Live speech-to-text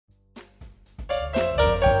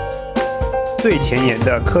最前沿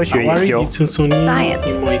的科学研究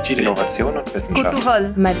Science, Innovation und Wissenschaft.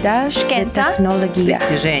 Kulturell, Scienza, Technologie,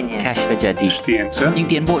 كشف جديد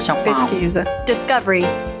Pesquisa, Discovery,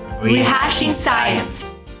 Rehashing Science.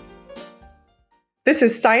 This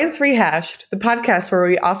is Science Rehashed, the podcast where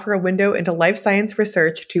we offer a window into life science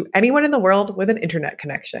research to anyone in the world with an internet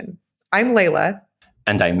connection. I'm Layla.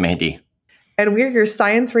 And I'm Mehdi. And we're your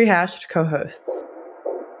Science Rehashed co-hosts.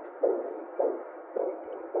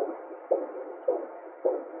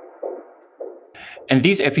 In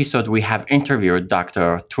this episode, we have interviewed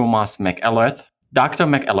Dr. Thomas McElrath. Dr.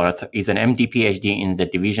 McElrath is an MD PhD in the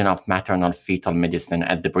Division of Maternal Fetal Medicine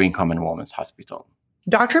at the Brigham and Women's Hospital.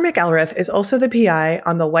 Dr. McElrath is also the PI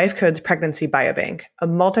on the LifeCodes Pregnancy Biobank, a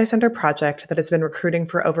multi-center project that has been recruiting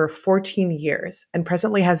for over 14 years and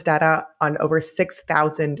presently has data on over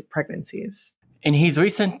 6,000 pregnancies. In his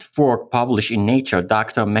recent work published in Nature,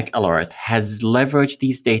 Dr. McElrath has leveraged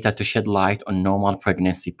these data to shed light on normal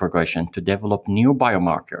pregnancy progression to develop new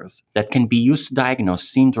biomarkers that can be used to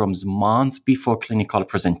diagnose syndromes months before clinical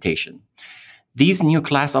presentation. This new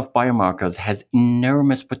class of biomarkers has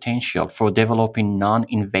enormous potential for developing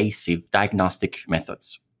non-invasive diagnostic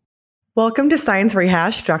methods. Welcome to Science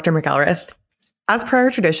Rehashed, Dr. McElrath. As per our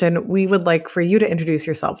tradition, we would like for you to introduce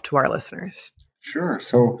yourself to our listeners. Sure.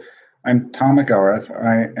 So I'm Tom McElrath.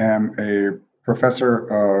 I am a professor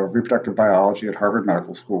of reproductive biology at Harvard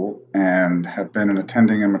Medical School and have been an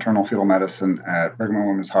attending in maternal fetal medicine at Brigham and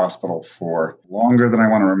Women's Hospital for longer than I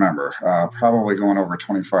want to remember, probably going over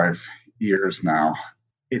 25 years now.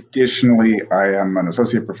 Additionally, I am an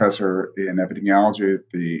associate professor in epidemiology at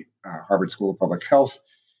the Harvard School of Public Health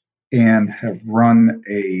and have run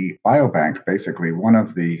a biobank, basically one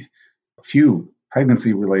of the few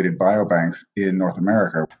pregnancy-related biobanks in North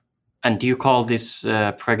America. And do you call this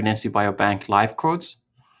pregnancy biobank LifeCodes?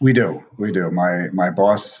 We do. My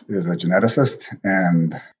boss is a geneticist,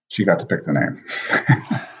 and she got to pick the name.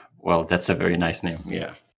 Well, that's a very nice name,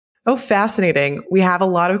 yeah. Oh, fascinating. We have a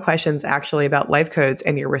lot of questions actually about LifeCodes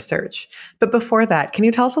and your research. But before that, can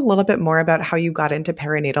you tell us a little bit more about how you got into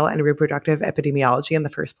perinatal and reproductive epidemiology in the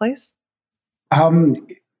first place? A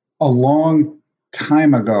long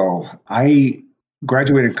time ago, I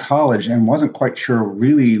graduated college and wasn't quite sure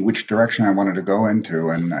really which direction I wanted to go into.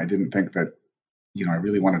 And I didn't think that, I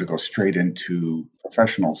really wanted to go straight into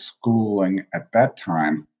professional schooling at that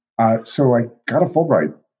time. So I got a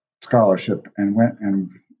Fulbright scholarship and went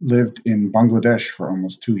and lived in Bangladesh for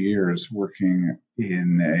almost 2 years, working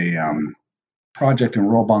in a project in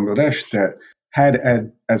rural Bangladesh that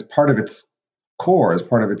had as part of its core, as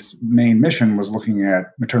part of its main mission, was looking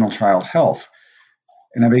at maternal child health.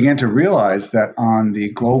 And I began to realize that on the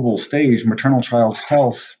global stage, maternal child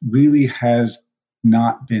health really has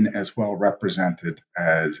not been as well represented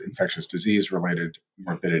as infectious disease-related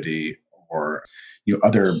morbidity or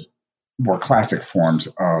other more classic forms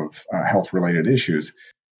of health-related issues.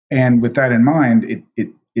 And with that in mind,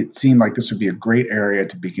 it seemed like this would be a great area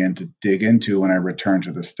to begin to dig into when I returned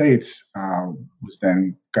to the States. Got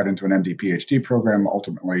into an MD PhD program,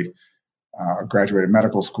 ultimately graduated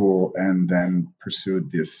medical school, and then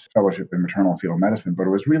pursued this fellowship in maternal fetal medicine. But it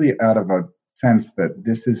was really out of a sense that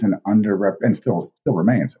this is an and still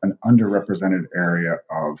remains an underrepresented area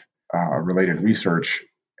of related research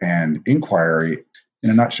and inquiry. In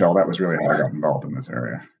a nutshell, that was really how I got involved in this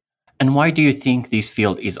area. And why do you think this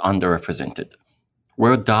field is underrepresented?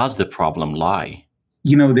 Where does the problem lie?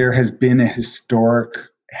 There has been a historic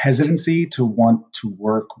hesitancy to want to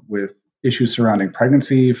work with issues surrounding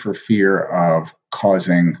pregnancy for fear of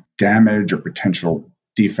causing damage or potential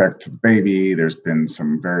defect to the baby. There's been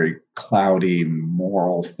some very cloudy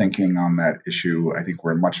moral thinking on that issue. I think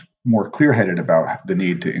we're much more clear-headed about the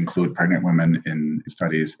need to include pregnant women in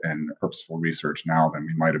studies and purposeful research now than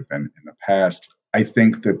we might have been in the past. I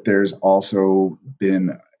think that there's also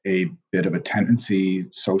been a bit of a tendency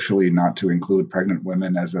socially not to include pregnant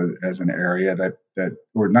women as an area that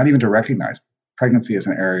or not even to recognize pregnancy as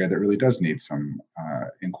an area that really does need some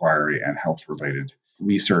inquiry and health-related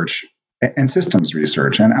research and systems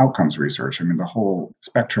research and outcomes research. I mean, the whole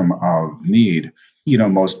spectrum of need.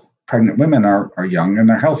 Most pregnant women are young and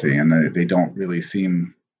they're healthy, and they don't really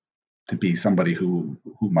seem to be somebody who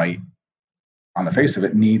might, on the face of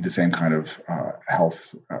it, need the same kind of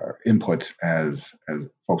health inputs as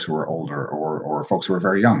folks who are older or folks who are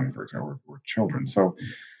very young, for example, or children. So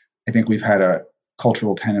I think we've had a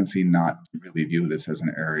cultural tendency not to really view this as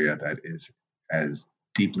an area that is as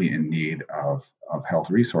deeply in need of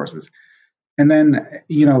health resources. And then,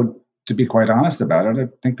 to be quite honest about it, I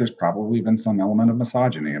think there's probably been some element of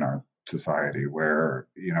misogyny in our society where,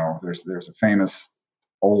 there's a famous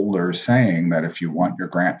older saying that if you want your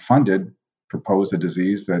grant funded, propose a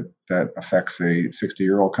disease that affects a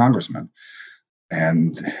 60-year-old congressman.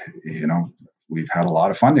 And, we've had a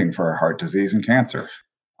lot of funding for heart disease and cancer.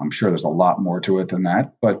 I'm sure there's a lot more to it than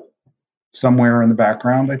that, but somewhere in the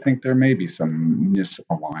background, I think there may be some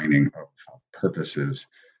misaligning of purposes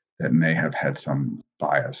that may have had some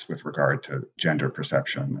bias with regard to gender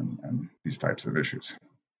perception and these types of issues.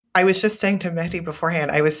 I was just saying to Mehdi beforehand,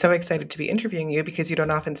 I was so excited to be interviewing you because you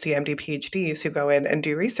don't often see MD PhDs who go in and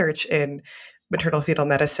do research in maternal fetal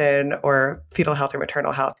medicine or fetal health or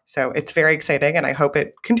maternal health. So it's very exciting and I hope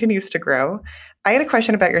it continues to grow. I had a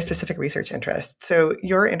question about your specific research interests. So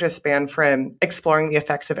your interests span from exploring the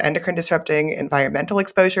effects of endocrine disrupting environmental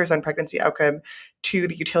exposures on pregnancy outcome to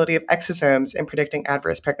the utility of exosomes in predicting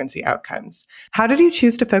adverse pregnancy outcomes. How did you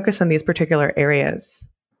choose to focus on these particular areas?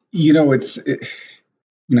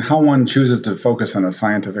 How one chooses to focus on a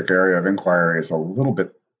scientific area of inquiry is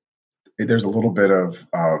there's a little bit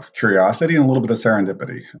of curiosity and a little bit of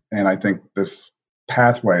serendipity. And I think this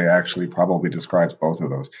pathway actually probably describes both of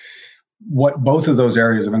those. What both of those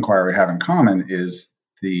areas of inquiry have in common is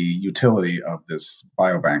the utility of this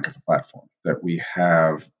biobank as a platform, that we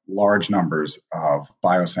have large numbers of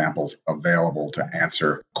biosamples available to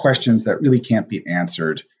answer questions that really can't be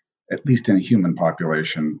answered, at least in a human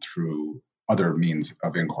population, through other means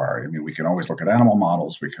of inquiry. I mean, we can always look at animal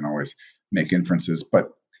models, we can always make inferences,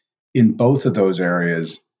 but in both of those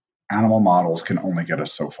areas, animal models can only get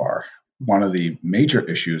us so far. One of the major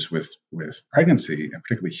issues with pregnancy, and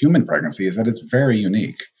particularly human pregnancy, is that it's very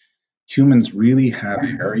unique. Humans really have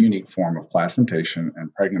a very unique form of placentation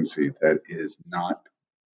and pregnancy that is not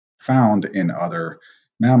found in other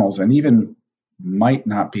mammals, and even might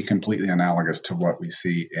not be completely analogous to what we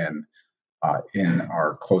see in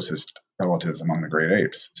our closest relatives among the great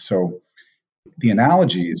apes. So the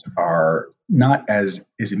analogies are not as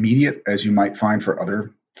immediate as you might find for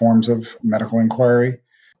other forms of medical inquiry.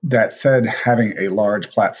 That said, having a large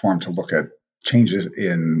platform to look at changes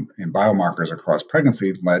in biomarkers across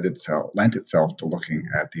pregnancy lent itself to looking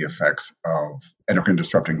at the effects of endocrine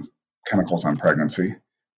disrupting chemicals on pregnancy,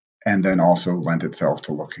 and then also lent itself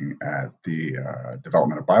to looking at the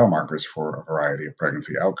development of biomarkers for a variety of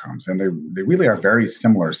pregnancy outcomes. And they really are very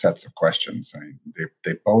similar sets of questions. I mean,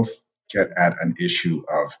 they both get at an issue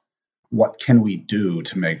of what can we do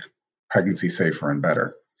to make pregnancy safer and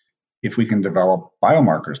better. If we can develop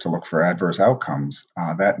biomarkers to look for adverse outcomes,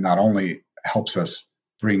 that not only helps us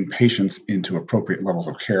bring patients into appropriate levels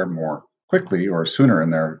of care more quickly or sooner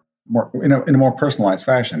in a more personalized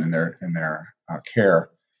fashion in their care,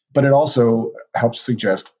 but it also helps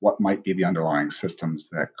suggest what might be the underlying systems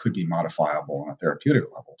that could be modifiable on a therapeutic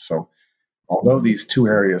level. So although these two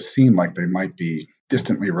areas seem like they might be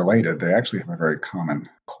distantly related, they actually have a very common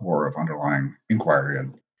core of underlying inquiry.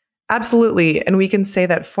 Absolutely. And we can say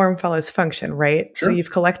that form follows function, right? Sure. So you've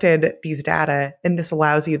collected these data, and this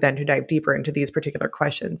allows you then to dive deeper into these particular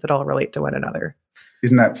questions that all relate to one another.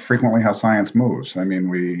 Isn't that frequently how science moves? I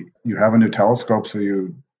mean, you have a new telescope, so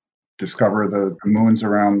you discover the moons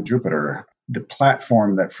around Jupiter. The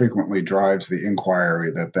platform that frequently drives the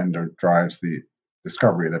inquiry that then drives the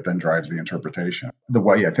discovery that then drives the interpretation. The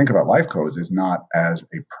way I think about life codes is not as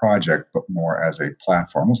a project, but more as a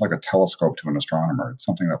platform, almost like a telescope to an astronomer. It's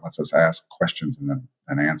something that lets us ask questions and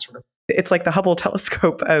then answer it. It's like the Hubble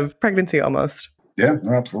telescope of pregnancy almost. Yeah,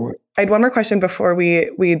 no, absolutely. I had one more question before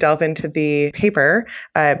we delve into the paper,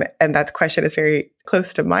 and that question is very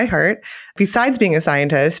close to my heart. Besides being a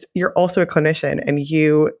scientist, you're also a clinician, and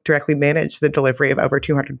you directly manage the delivery of over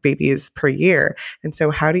 200 babies per year. And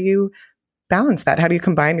so how do you balance that? How do you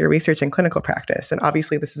combine your research and clinical practice? And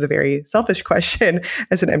obviously, this is a very selfish question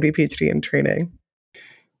as an MD PhD in training.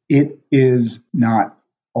 It is not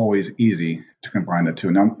always easy to combine the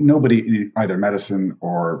two. Now, nobody in either medicine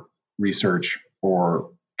or research or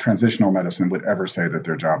transitional medicine would ever say that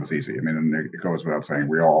their job is easy. I mean, it goes without saying,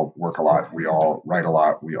 we all work a lot, we all write a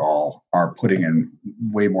lot, we all are putting in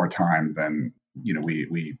way more time than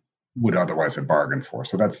we would otherwise have bargained for.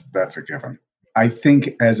 So that's a given. I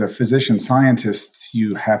think as a physician scientist,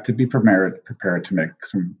 you have to be prepared to make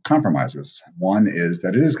some compromises. One is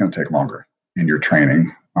that it is going to take longer in your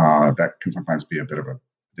training. That can sometimes be a bit of a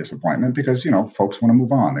disappointment because, folks want to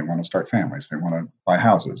move on. They want to start families. They want to buy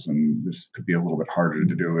houses. And this could be a little bit harder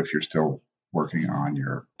to do if you're still working on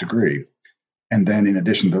your degree. And then in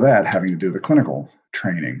addition to that, having to do the clinical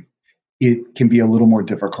training. It can be a little more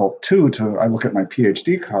difficult too I look at my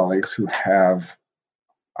PhD colleagues who have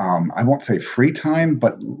I won't say free time,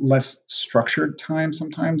 but less structured time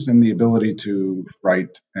sometimes, and the ability to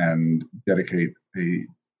write and dedicate a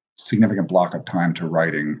significant block of time to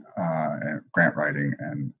writing, grant writing,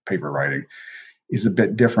 and paper writing. is a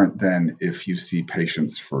bit different than if you see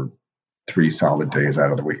patients for 3 solid days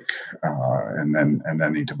out of the week and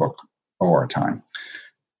then need to book OR time.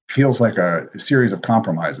 Feels like a series of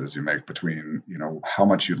compromises you make between, how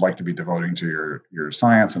much you'd like to be devoting to your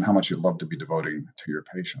science and how much you'd love to be devoting to your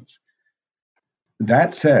patients.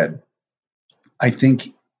 That said, I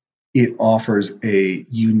think it offers a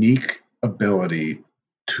unique ability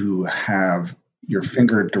to have your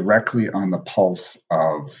finger directly on the pulse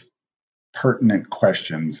of pertinent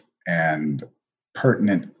questions and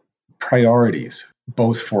pertinent priorities,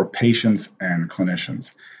 both for patients and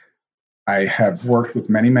clinicians. I have worked with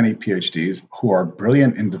many, many PhDs who are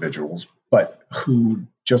brilliant individuals, but who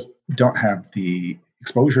just don't have the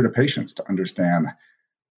exposure to patients to understand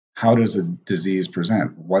how does a disease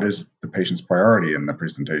present? What is the patient's priority in the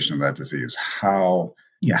presentation of that disease? How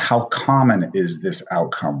common is this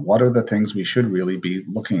outcome? What are the things we should really be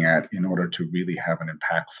looking at in order to really have an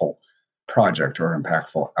impactful project or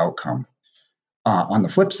impactful outcome? On the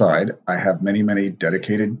flip side, I have many, many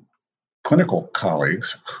dedicated clinical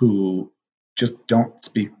colleagues who just don't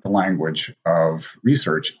speak the language of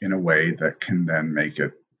research in a way that can then make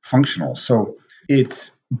it functional. So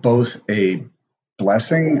it's both a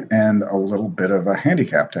blessing and a little bit of a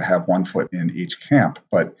handicap to have one foot in each camp.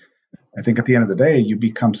 But I think at the end of the day, you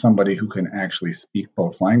become somebody who can actually speak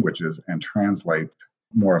both languages and translate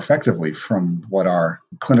more effectively from what are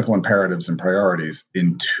clinical imperatives and priorities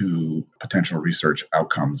into potential research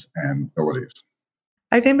outcomes and abilities.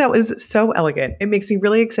 I think that was so elegant. It makes me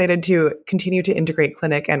really excited to continue to integrate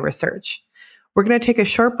clinic and research. We're going to take a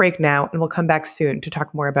short break now, and we'll come back soon to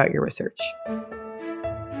talk more about your research.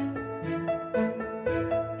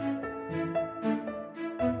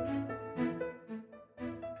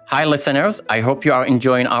 Hi, listeners. I hope you are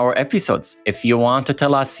enjoying our episodes. If you want to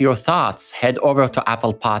tell us your thoughts, head over to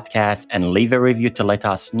Apple Podcasts and leave a review to let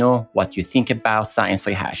us know what you think about Science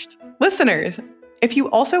Rehashed. Listeners, if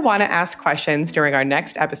you also want to ask questions during our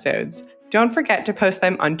next episodes, don't forget to post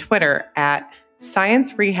them on Twitter at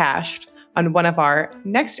Science Rehashed on one of our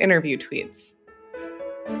next interview tweets.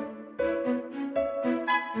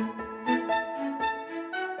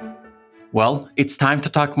 Well, it's time to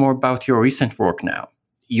talk more about your recent work now.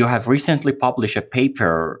 You have recently published a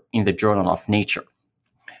paper in the Journal of Nature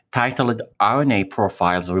titled RNA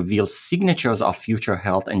Profiles Reveal Signatures of Future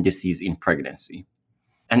Health and Disease in Pregnancy.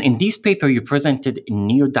 And in this paper, you presented a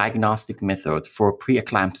new diagnostic method for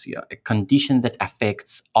preeclampsia, a condition that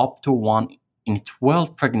affects up to 1 in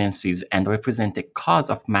 12 pregnancies and represents a cause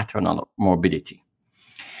of maternal morbidity.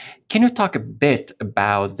 Can you talk a bit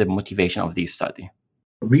about the motivation of this study?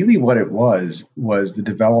 Really what it was the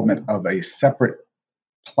development of a separate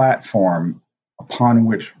platform upon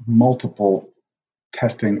which multiple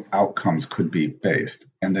testing outcomes could be based.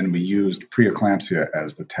 And then we used preeclampsia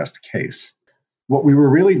as the test case. What we were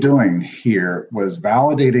really doing here was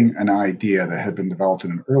validating an idea that had been developed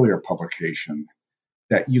in an earlier publication,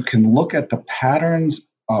 that you can look at the patterns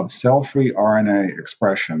of cell-free RNA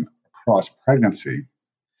expression across pregnancy,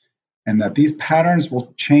 and that these patterns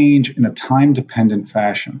will change in a time-dependent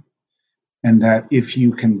fashion. And that if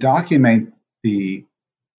you can document the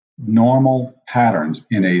normal patterns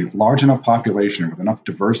in a large enough population with enough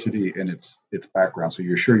diversity in its background, so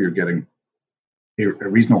you're sure you're getting a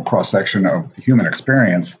reasonable cross-section of the human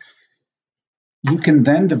experience, you can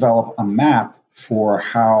then develop a map for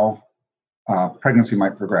how pregnancy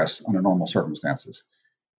might progress under normal circumstances.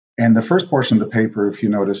 And the first portion of the paper, if you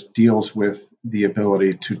notice, deals with the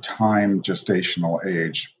ability to time gestational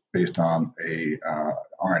age based on a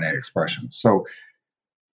RNA expression. So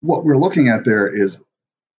what we're looking at there is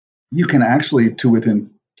you can actually, to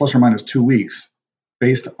within plus or minus 2 weeks,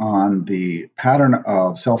 based on the pattern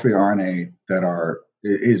of cell-free RNA that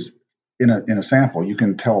is in a sample, you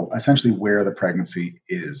can tell essentially where the pregnancy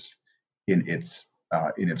is in its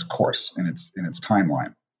course, in its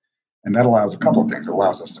timeline. And that allows a couple of things. It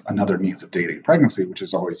allows us another means of dating pregnancy, which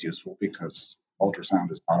is always useful because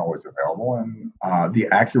ultrasound is not always available, and the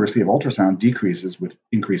accuracy of ultrasound decreases with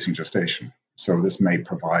increasing gestation. So this may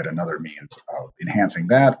provide another means of enhancing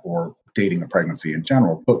that or dating a pregnancy in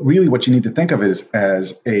general. But really what you need to think of is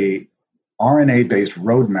as a RNA-based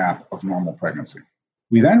roadmap of normal pregnancy.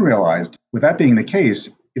 We then realized, with that being the case,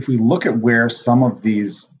 if we look at where some of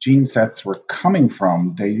these gene sets were coming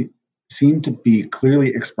from, they seem to be clearly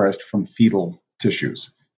expressed from fetal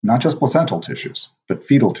tissues, not just placental tissues, but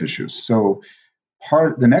fetal tissues. So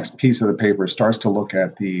the next piece of the paper starts to look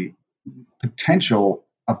at the potential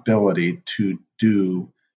ability to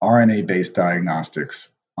do RNA-based diagnostics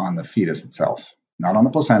on the fetus itself, not on the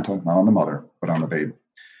placenta, not on the mother, but on the baby.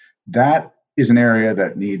 That is an area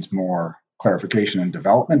that needs more clarification and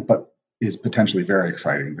development, but is potentially very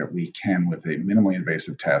exciting that we can, with a minimally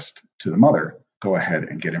invasive test to the mother, go ahead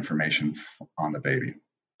and get information on the baby.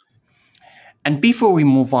 And before we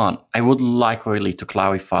move on, I would like really to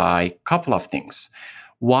clarify a couple of things.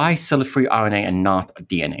 Why cell-free RNA and not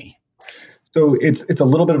DNA? So it's a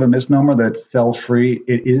little bit of a misnomer that it's cell-free.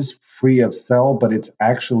 It is free of cell, but it's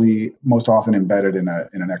actually most often embedded in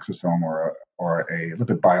an exosome or a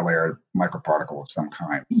lipid bilayer microparticle of some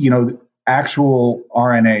kind. Actual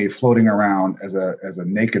RNA floating around as a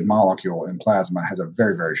naked molecule in plasma has a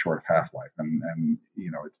very, very short half-life, and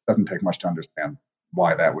it doesn't take much to understand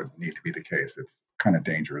why that would need to be the case. It's kind of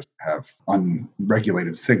dangerous to have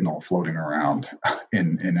unregulated signal floating around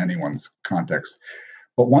in anyone's context.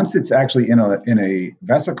 But once it's actually in a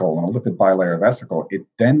vesicle, in a lipid bilayer vesicle, it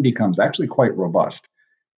then becomes actually quite robust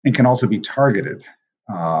and can also be targeted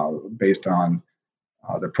based on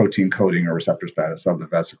the protein coding or receptor status of the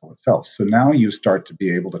vesicle itself. So now you start to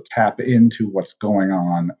be able to tap into what's going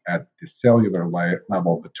on at the cellular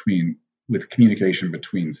level with communication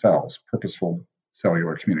between cells, purposeful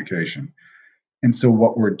cellular communication. And so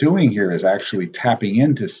what we're doing here is actually tapping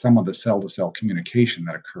into some of the cell-to-cell communication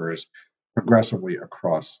that occurs progressively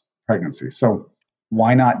across pregnancy. So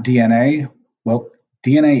why not DNA? Well,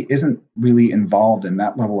 DNA isn't really involved in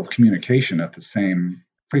that level of communication at the same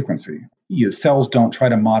frequency. Cells don't try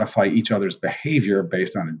to modify each other's behavior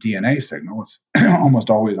based on a DNA signal. It's almost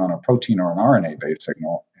always on a protein or an RNA-based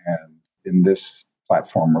signal. And in this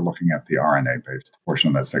platform, we're looking at the RNA-based portion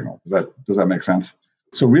of that signal. Does that make sense?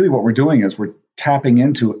 So really what we're doing is we're tapping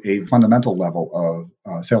into a fundamental level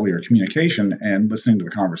of cellular communication and listening to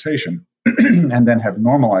the conversation, and then have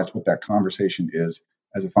normalized what that conversation is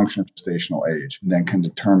as a function of gestational age, and then can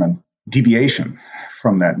determine deviation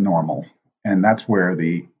from that normal. And that's where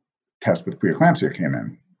the test with preeclampsia came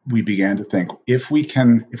in. We began to think, if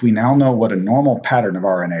we now know what a normal pattern of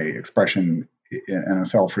RNA expression in a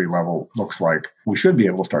cell-free level looks like, we should be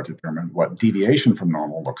able to start to determine what deviation from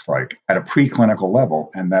normal looks like at a preclinical level.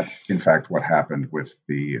 And that's, in fact, what happened with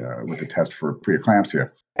the test for preeclampsia.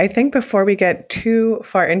 I think before we get too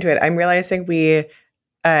far into it, I'm realizing we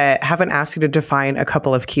haven't asked you to define a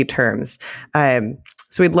couple of key terms. So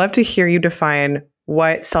we'd love to hear you define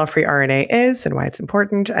what cell-free RNA is and why it's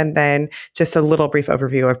important, and then just a little brief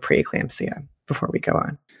overview of preeclampsia before we go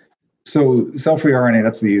on. So cell-free RNA,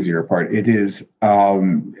 that's the easier part. It is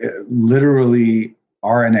literally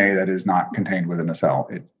RNA that is not contained within a cell.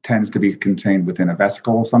 It tends to be contained within a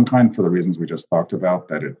vesicle of some kind for the reasons we just talked about,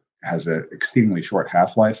 that it has an exceedingly short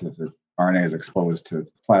half-life if the RNA is exposed to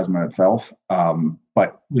plasma itself.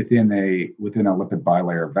 But within a lipid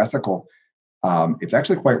bilayer vesicle, it's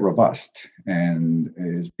actually quite robust and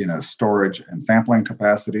is in a storage and sampling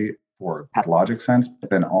capacity for pathologic sense, but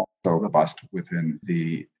then also robust within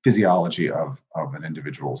the physiology of an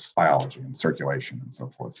individual's biology and circulation and so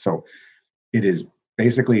forth. So it is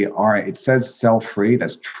basically RNA. It says cell-free.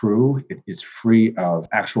 That's true. It is free of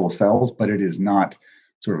actual cells, but it is not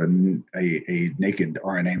sort of a naked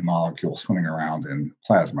RNA molecule swimming around in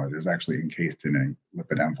plasma. It is actually encased in a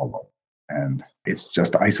lipid envelope. And it's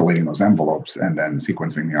just isolating those envelopes and then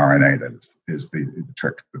sequencing the RNA that is the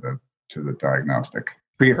trick to the diagnostic.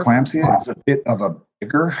 Preeclampsia is a bit of a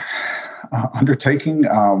bigger undertaking.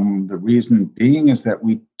 The reason being is that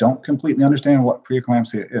we don't completely understand what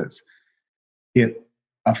preeclampsia is. It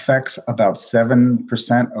affects about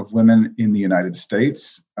 7% of women in the United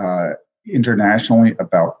States. Internationally,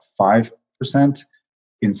 about 5%.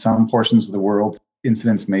 In some portions of the world,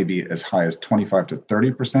 incidence may be as high as 25 to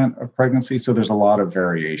 30% of pregnancy. So there's a lot of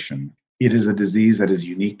variation. It is a disease that is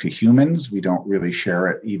unique to humans. We don't really share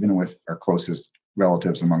it even with our closest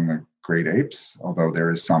relatives among the great apes, although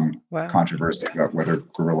there is some controversy about whether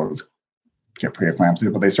gorillas get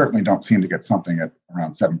preeclampsia, but they certainly don't seem to get something at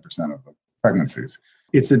around 7% of the pregnancies.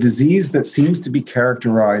 It's a disease that seems to be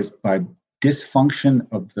characterized by dysfunction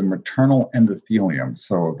of the maternal endothelium,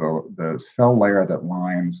 so the cell layer that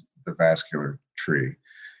lines the vascular tree.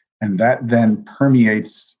 And that then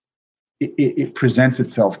permeates, it presents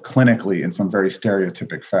itself clinically in some very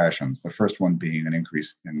stereotypic fashions. The first one being an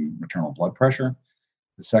increase in maternal blood pressure.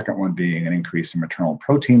 The second one being an increase in maternal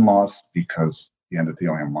protein loss because the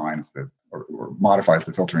endothelium lines or modifies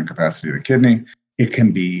the filtering capacity of the kidney. It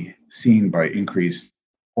can be seen by increased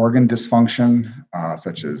organ dysfunction,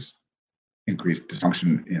 such as increased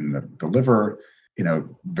dysfunction in the liver, in a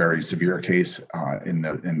very severe case in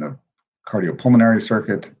the cardiopulmonary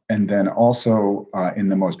circuit, and then also in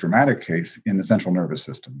the most dramatic case in the central nervous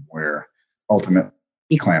system, where ultimate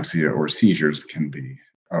eclampsia or seizures can be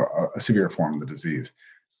a severe form of the disease.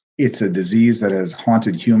 It's a disease that has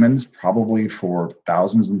haunted humans probably for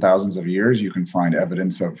thousands and thousands of years. You can find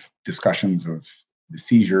evidence of discussions of the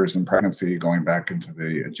seizures in pregnancy going back into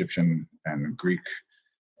the Egyptian and Greek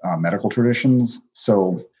medical traditions.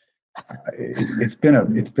 So it's been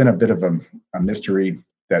a bit of a mystery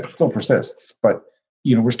that still persists. But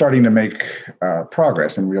we're starting to make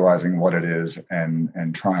progress in realizing what it is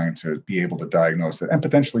and trying to be able to diagnose it and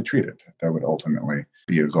potentially treat it. That would ultimately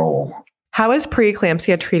be a goal. How is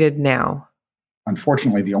preeclampsia treated now?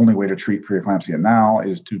 Unfortunately, the only way to treat preeclampsia now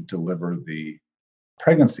is to deliver the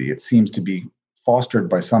pregnancy. It seems to be fostered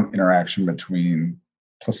by some interaction between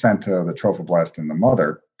placenta, the trophoblast, and the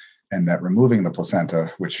mother, and that removing the placenta,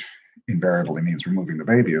 which invariably means removing the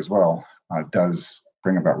baby as well, does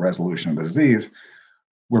bring about resolution of the disease.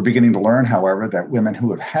 We're beginning to learn, however, that women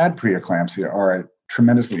who have had preeclampsia are at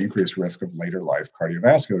tremendously increased risk of later life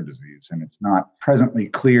cardiovascular disease. And it's not presently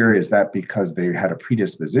clear, is that because they had a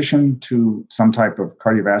predisposition to some type of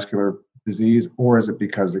cardiovascular disease, or is it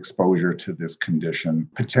because exposure to this condition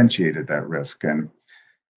potentiated that risk? And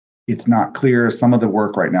it's not clear. Some of the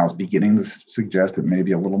work right now is beginning to suggest it may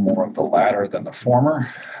be a little more of the latter than the former,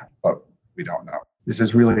 but we don't know. This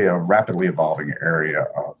is really a rapidly evolving area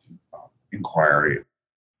of inquiry.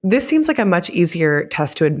 This seems like a much easier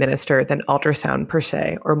test to administer than ultrasound per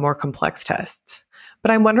se, or more complex tests. But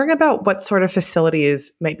I'm wondering about what sort of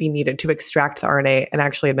facilities might be needed to extract the RNA and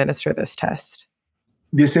actually administer this test.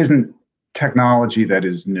 This isn't technology that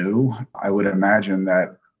is new. I would imagine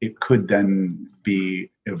that it could then be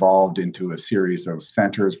evolved into a series of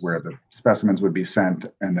centers where the specimens would be sent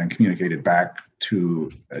and then communicated back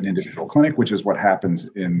to an individual clinic, which is what happens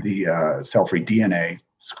in the cell-free DNA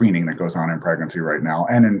screening that goes on in pregnancy right now,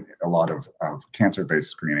 and in a lot of cancer-based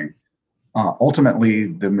screening. Ultimately,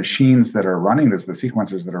 the machines that are running this, the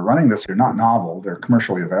sequencers that are running this, are not novel. They're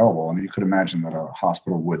commercially available, and you could imagine that a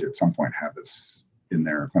hospital would at some point have this in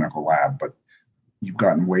their clinical lab. But you've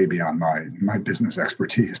gotten way beyond my business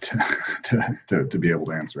expertise to be able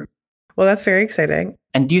to answer it. Well, that's very exciting.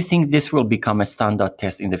 And do you think this will become a standard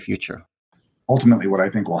test in the future? Ultimately, what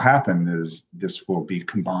I think will happen is this will be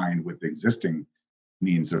combined with existing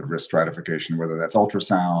means of risk stratification, whether that's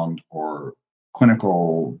ultrasound or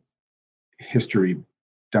clinical history,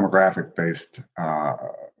 demographic-based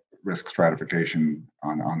risk stratification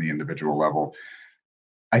on the individual level.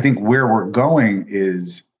 I think where we're going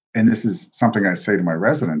is, and this is something I say to my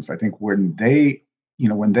residents, I think when they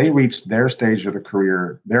reach their stage of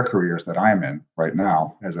their careers that I'm in right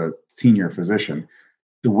now as a senior physician,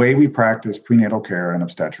 the way we practice prenatal care and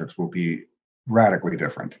obstetrics will be radically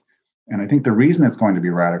different. And I think the reason it's going to be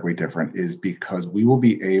radically different is because we will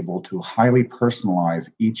be able to highly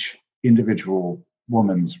personalize each individual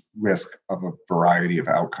woman's risk of a variety of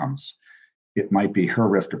outcomes. It might be her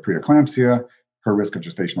risk of preeclampsia, her risk of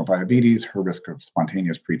gestational diabetes, her risk of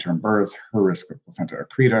spontaneous preterm birth, her risk of placenta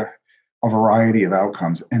accreta, a variety of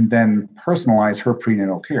outcomes, and then personalize her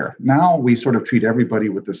prenatal care. Now we sort of treat everybody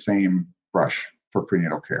with the same brush for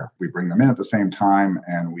prenatal care. We bring them in at the same time,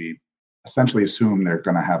 and we essentially assume they're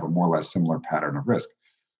going to have a more or less similar pattern of risk.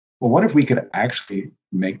 Well, what if we could actually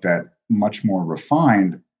make that much more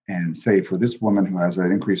refined and say for this woman who has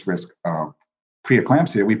an increased risk of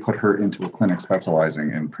preeclampsia, we put her into a clinic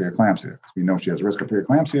specializing in preeclampsia, because we know she has a risk of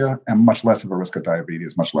preeclampsia and much less of a risk of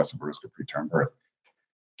diabetes, much less of a risk of preterm birth.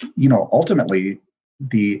 Ultimately,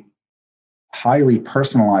 the highly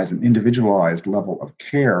personalized and individualized level of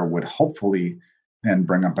care would hopefully then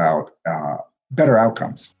bring about better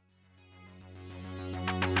outcomes.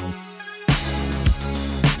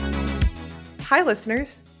 Hi,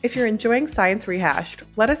 listeners. If you're enjoying Science Rehashed,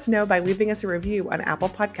 let us know by leaving us a review on Apple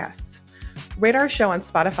Podcasts. Rate our show on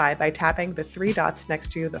Spotify by tapping the 3 dots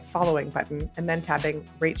next to the following button and then tapping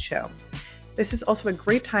Rate Show. This is also a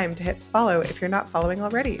great time to hit follow if you're not following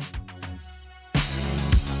already.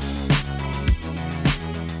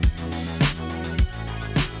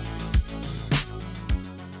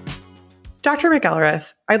 Dr.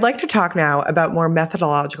 McElrath, I'd like to talk now about more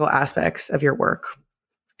methodological aspects of your work.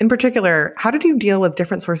 In particular, how did you deal with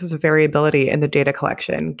different sources of variability in the data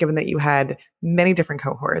collection, given that you had many different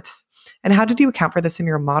cohorts? And how did you account for this in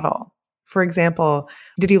your model? For example,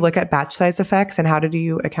 did you look at batch size effects, and how did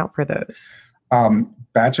you account for those?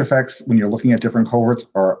 Batch effects, when you're looking at different cohorts,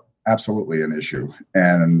 are absolutely an issue.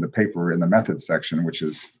 And the paper in the methods section, which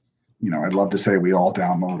is, I'd love to say we all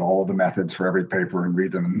download all of the methods for every paper and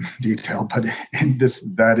read them in detail, but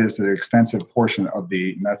that is the extensive portion of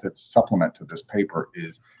the methods supplement to this paper,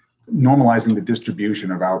 is normalizing the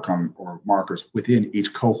distribution of outcome or markers within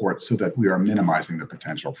each cohort so that we are minimizing the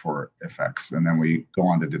potential for effects. And then we go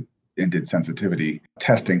on to did sensitivity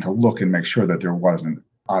testing to look and make sure that there wasn't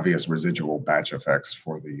obvious residual batch effects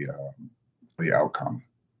for the outcome.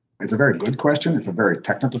 It's a very good question. It's a very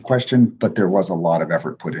technical question, but there was a lot of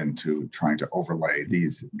effort put into trying to overlay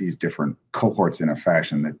these different cohorts in a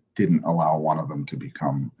fashion that didn't allow one of them to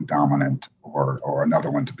become dominant or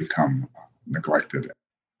another one to become neglected.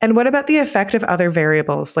 And what about the effect of other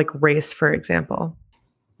variables like race, for example?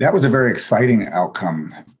 That was a very exciting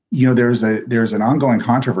outcome. There's an ongoing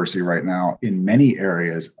controversy right now in many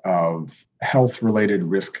areas of health-related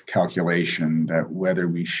risk calculation that whether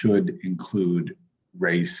we should include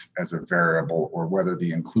race as a variable or whether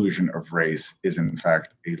the inclusion of race is in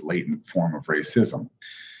fact a latent form of racism.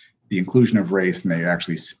 The inclusion of race may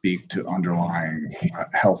actually speak to underlying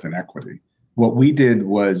health inequity. What we did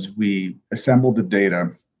was we assembled the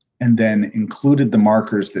data and then included the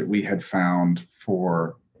markers that we had found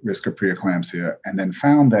for risk of preeclampsia, and then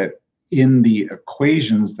found that in the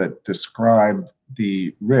equations that described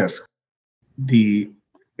the risk, the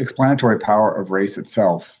explanatory power of race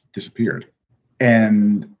itself disappeared.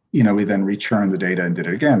 And, we then returned the data and did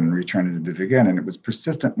it again, and returned it and did it again, and it was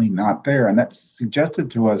persistently not there. And that suggested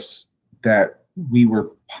to us that we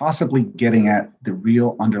were possibly getting at the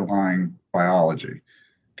real underlying biology.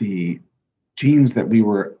 The genes that we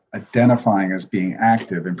were identifying as being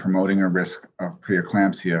active in promoting a risk of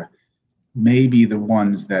preeclampsia may be the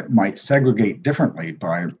ones that might segregate differently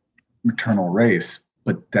by maternal race,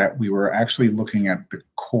 but that we were actually looking at the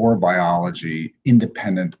core biology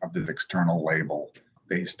independent of this external label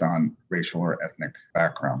based on racial or ethnic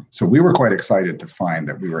background. So we were quite excited to find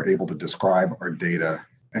that we were able to describe our data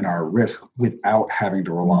and our risk without having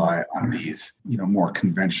to rely on these, more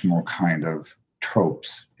conventional kind of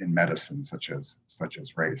tropes in medicine, such as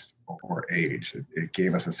race or age. It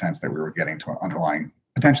gave us a sense that we were getting to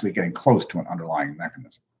potentially getting close to an underlying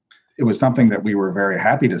mechanism. It was something that we were very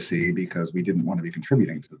happy to see because we didn't want to be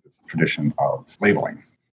contributing to this tradition of labeling.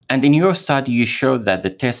 And in your study, you showed that the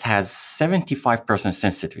test has 75%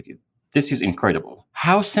 sensitivity. This is incredible.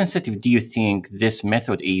 How sensitive do you think this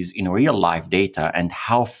method is in real life data, and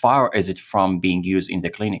how far is it from being used in the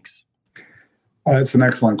clinics? That's an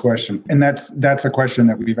excellent question. And that's a question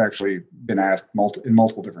that we've actually been asked in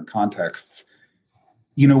multiple different contexts.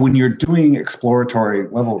 When you're doing exploratory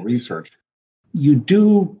level research, you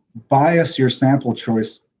do bias your sample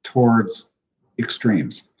choice towards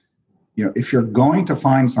extremes. If you're going to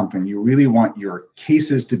find something, you really want your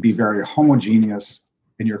cases to be very homogeneous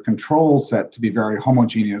and your control set to be very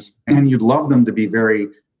homogeneous, and you'd love them to be very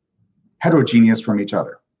heterogeneous from each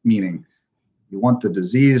other, meaning you want the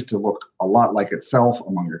disease to look a lot like itself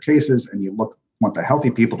among your cases, and you want the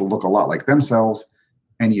healthy people to look a lot like themselves,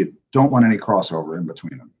 and you don't want any crossover in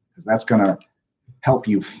between them, because that's going to help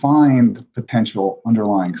you find potential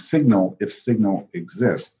underlying signal if signal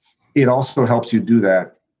exists. It also helps you do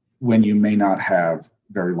that when you may not have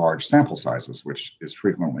very large sample sizes, which is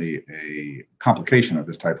frequently a complication of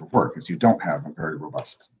this type of work, is you don't have a very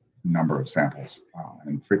robust number of samples.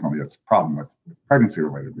 And frequently that's a problem with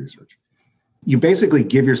pregnancy-related research. You basically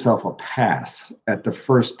give yourself a pass at the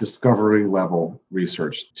first discovery level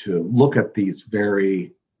research to look at these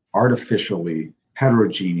very artificially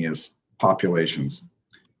heterogeneous populations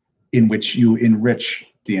in which you enrich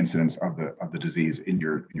the incidence of the disease in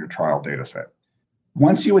your trial data set.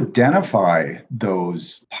 Once you identify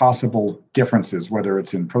those possible differences, whether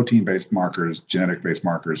it's in protein-based markers, genetic-based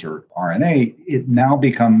markers, or RNA, it now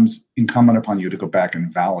becomes incumbent upon you to go back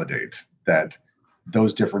and validate that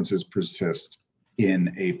those differences persist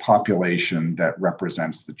in a population that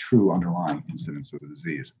represents the true underlying incidence of the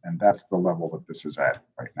disease. And that's the level that this is at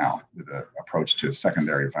right now with an approach to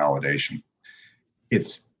secondary validation.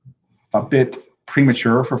 It's a bit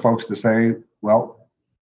premature for folks to say, well,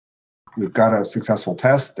 we've got a successful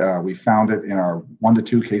test. We found it in our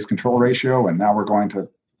 1-to-2 case control ratio, and now we're going to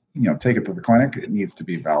take it to the clinic. It needs to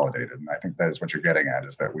be validated. And I think that is what you're getting at,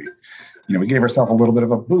 is that we gave ourselves a little bit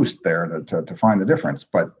of a boost there to find the difference.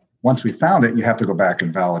 But once we found it, you have to go back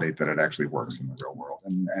and validate that it actually works in the real world.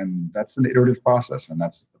 And that's an iterative process, and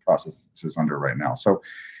that's the process this is under right now. So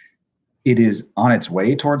it is on its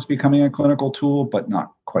way towards becoming a clinical tool, but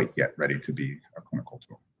not quite yet ready to be a clinical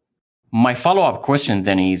tool. My follow-up question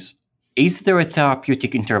then is there a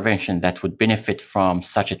therapeutic intervention that would benefit from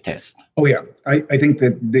such a test? Oh, yeah. I think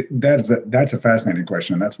that's a fascinating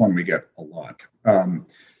question, and that's one we get a lot.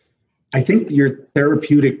 I think your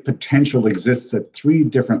therapeutic potential exists at 3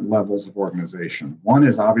 different levels of organization. One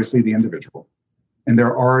is obviously the individual, and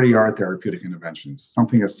there already are therapeutic interventions.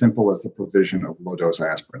 Something as simple as the provision of low-dose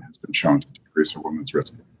aspirin has been shown to decrease a woman's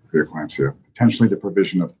risk of preeclampsia. Potentially the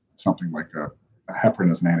provision of something like a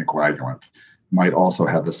heparin as an anticoagulant might also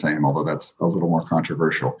have the same, although that's a little more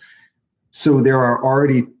controversial. So there are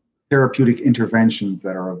already therapeutic interventions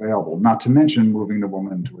that are available, not to mention moving the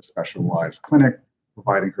woman to a specialized clinic,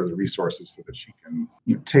 providing her the resources so that she can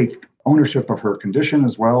take ownership of her condition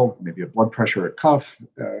as well, maybe a blood pressure at cuff,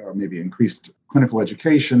 or maybe increased clinical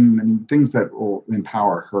education, and things that will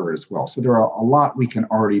empower her as well. So there are a lot we can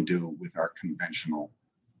already do with our conventional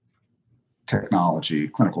technology,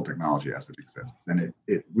 clinical technology as it exists. And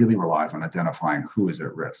it really relies on identifying who is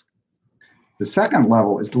at risk. The second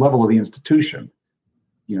level is the level of the institution.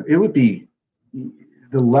 It would be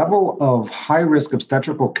the level of high-risk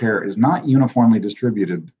obstetrical care is not uniformly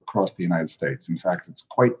distributed across the United States. In fact, it's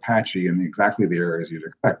quite patchy in exactly the areas you'd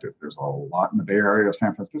expect it. There's a lot in the Bay Area of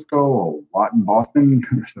San Francisco, a lot in Boston.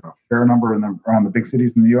 There's a fair number around the big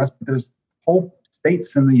cities in the U.S., but there's whole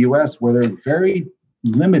states in the U.S. where there's very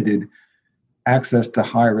limited access to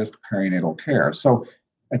high-risk perinatal care. So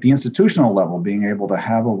at the institutional level, being able to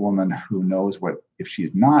have a woman who knows if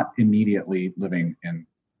she's not immediately living in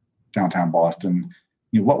downtown Boston,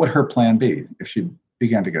 what would her plan be if she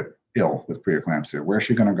began to get ill with preeclampsia? Where's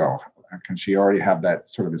she going to go? Can she already have that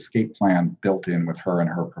sort of escape plan built in with her and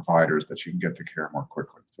her providers that she can get to care more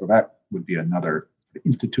quickly? So that would be another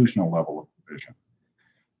institutional level of provision.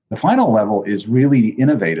 The final level is really the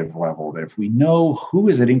innovative level, that if we know who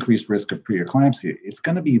is at increased risk of preeclampsia, it's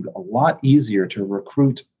going to be a lot easier to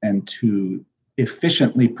recruit and to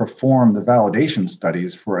efficiently perform the validation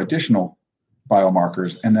studies for additional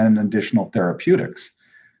biomarkers and then additional therapeutics.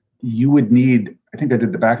 You would need, I think I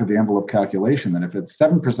did the back of the envelope calculation, that if it's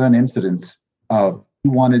 7% incidence of,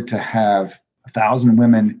 you wanted to have 1,000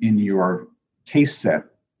 women in your case set,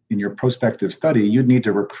 in your prospective study, you'd need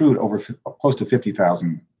to recruit over close to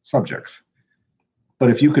 50,000 subjects.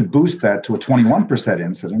 But if you could boost that to a 21%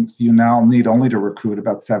 incidence, you now need only to recruit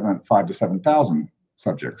about 5,000 to 7,000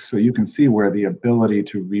 subjects. So you can see where the ability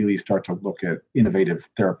to really start to look at innovative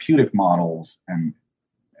therapeutic models and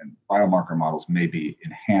biomarker models may be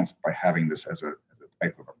enhanced by having this as a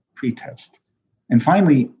type of a pretest. And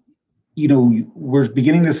finally, we're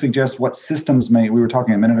beginning to suggest what systems we were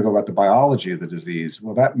talking a minute ago about the biology of the disease.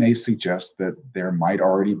 Well, that may suggest that there might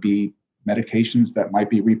already be medications that might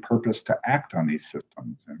be repurposed to act on these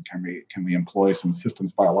systems. And can we employ some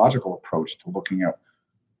systems biological approach to looking at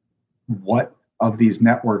what of these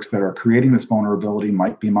networks that are creating this vulnerability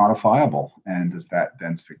might be modifiable? And does that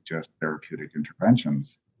then suggest therapeutic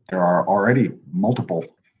interventions? There are already multiple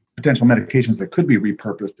potential medications that could be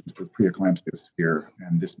repurposed into the preeclampsia sphere,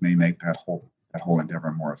 and this may make that whole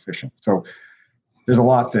endeavor more efficient. So there's a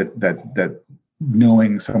lot that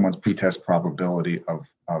knowing someone's pretest probability of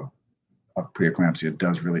preeclampsia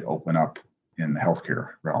does really open up in the healthcare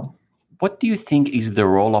realm. What do you think is the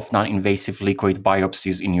role of non-invasive liquid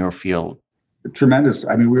biopsies in your field? Tremendous.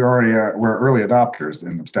 I mean, we're early adopters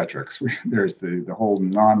in obstetrics. There's the whole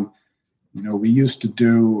we used to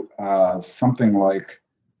do something like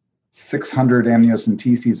 600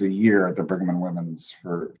 amniocenteses a year at the Brigham and Women's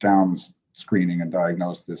for Downs screening and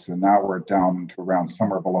diagnosis, and now we're down to around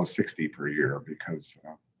somewhere below 60 per year because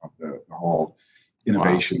of the whole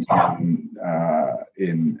innovation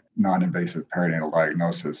in non-invasive perinatal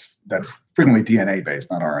diagnosis. That's frequently DNA-based,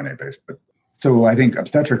 not RNA-based. But so I think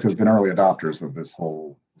obstetrics has been early adopters of this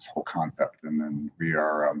whole concept, and then we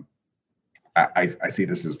are. I see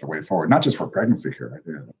this as the way forward, not just for pregnancy care. I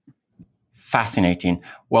think. Fascinating.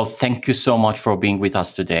 Well, thank you so much for being with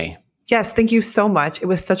us today. Yes, thank you so much. It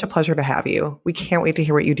was such a pleasure to have you. We can't wait to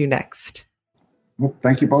hear what you do next. Well,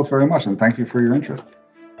 thank you both very much, and thank you for your interest.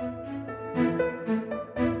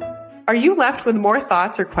 Are you left with more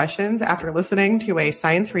thoughts or questions after listening to a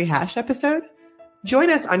Science Rehashed episode? Join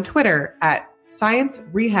us on Twitter at Science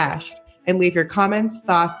Rehashed and leave your comments,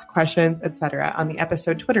 thoughts, questions, etc. on the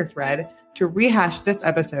episode Twitter thread to rehash this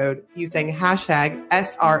episode using hashtag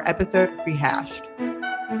 #SREpizode_rehashed.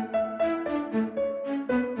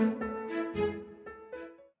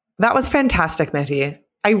 That was fantastic, Mehdi.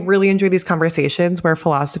 I really enjoy these conversations where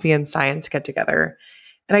philosophy and science get together.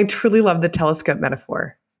 And I truly love the telescope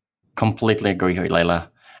metaphor. Completely agree here, Leila.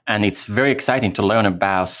 And it's very exciting to learn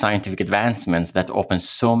about scientific advancements that open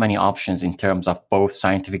so many options in terms of both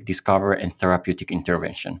scientific discovery and therapeutic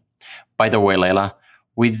intervention. By the way, Leila,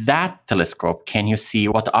 with that telescope, can you see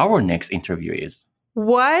what our next interview is?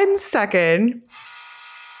 1 second.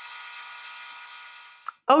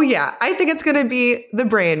 Oh yeah, I think it's going to be the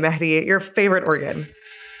brain, Mehdi, your favorite organ.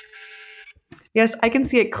 Yes, I can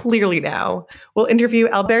see it clearly now. We'll interview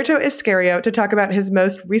Alberto Iscario to talk about his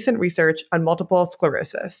most recent research on multiple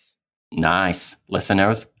sclerosis. Nice.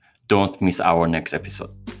 Listeners, don't miss our next episode.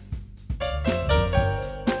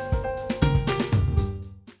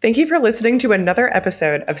 Thank you for listening to another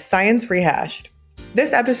episode of Science Rehashed.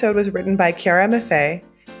 This episode was written by Chiara Maffei,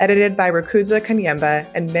 edited by Rakuza Kanyemba,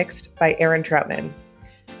 and mixed by Aaron Troutman.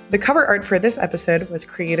 The cover art for this episode was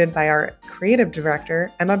created by our creative director,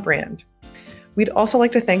 Emma Brand. We'd also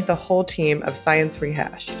like to thank the whole team of Science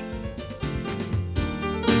Rehashed.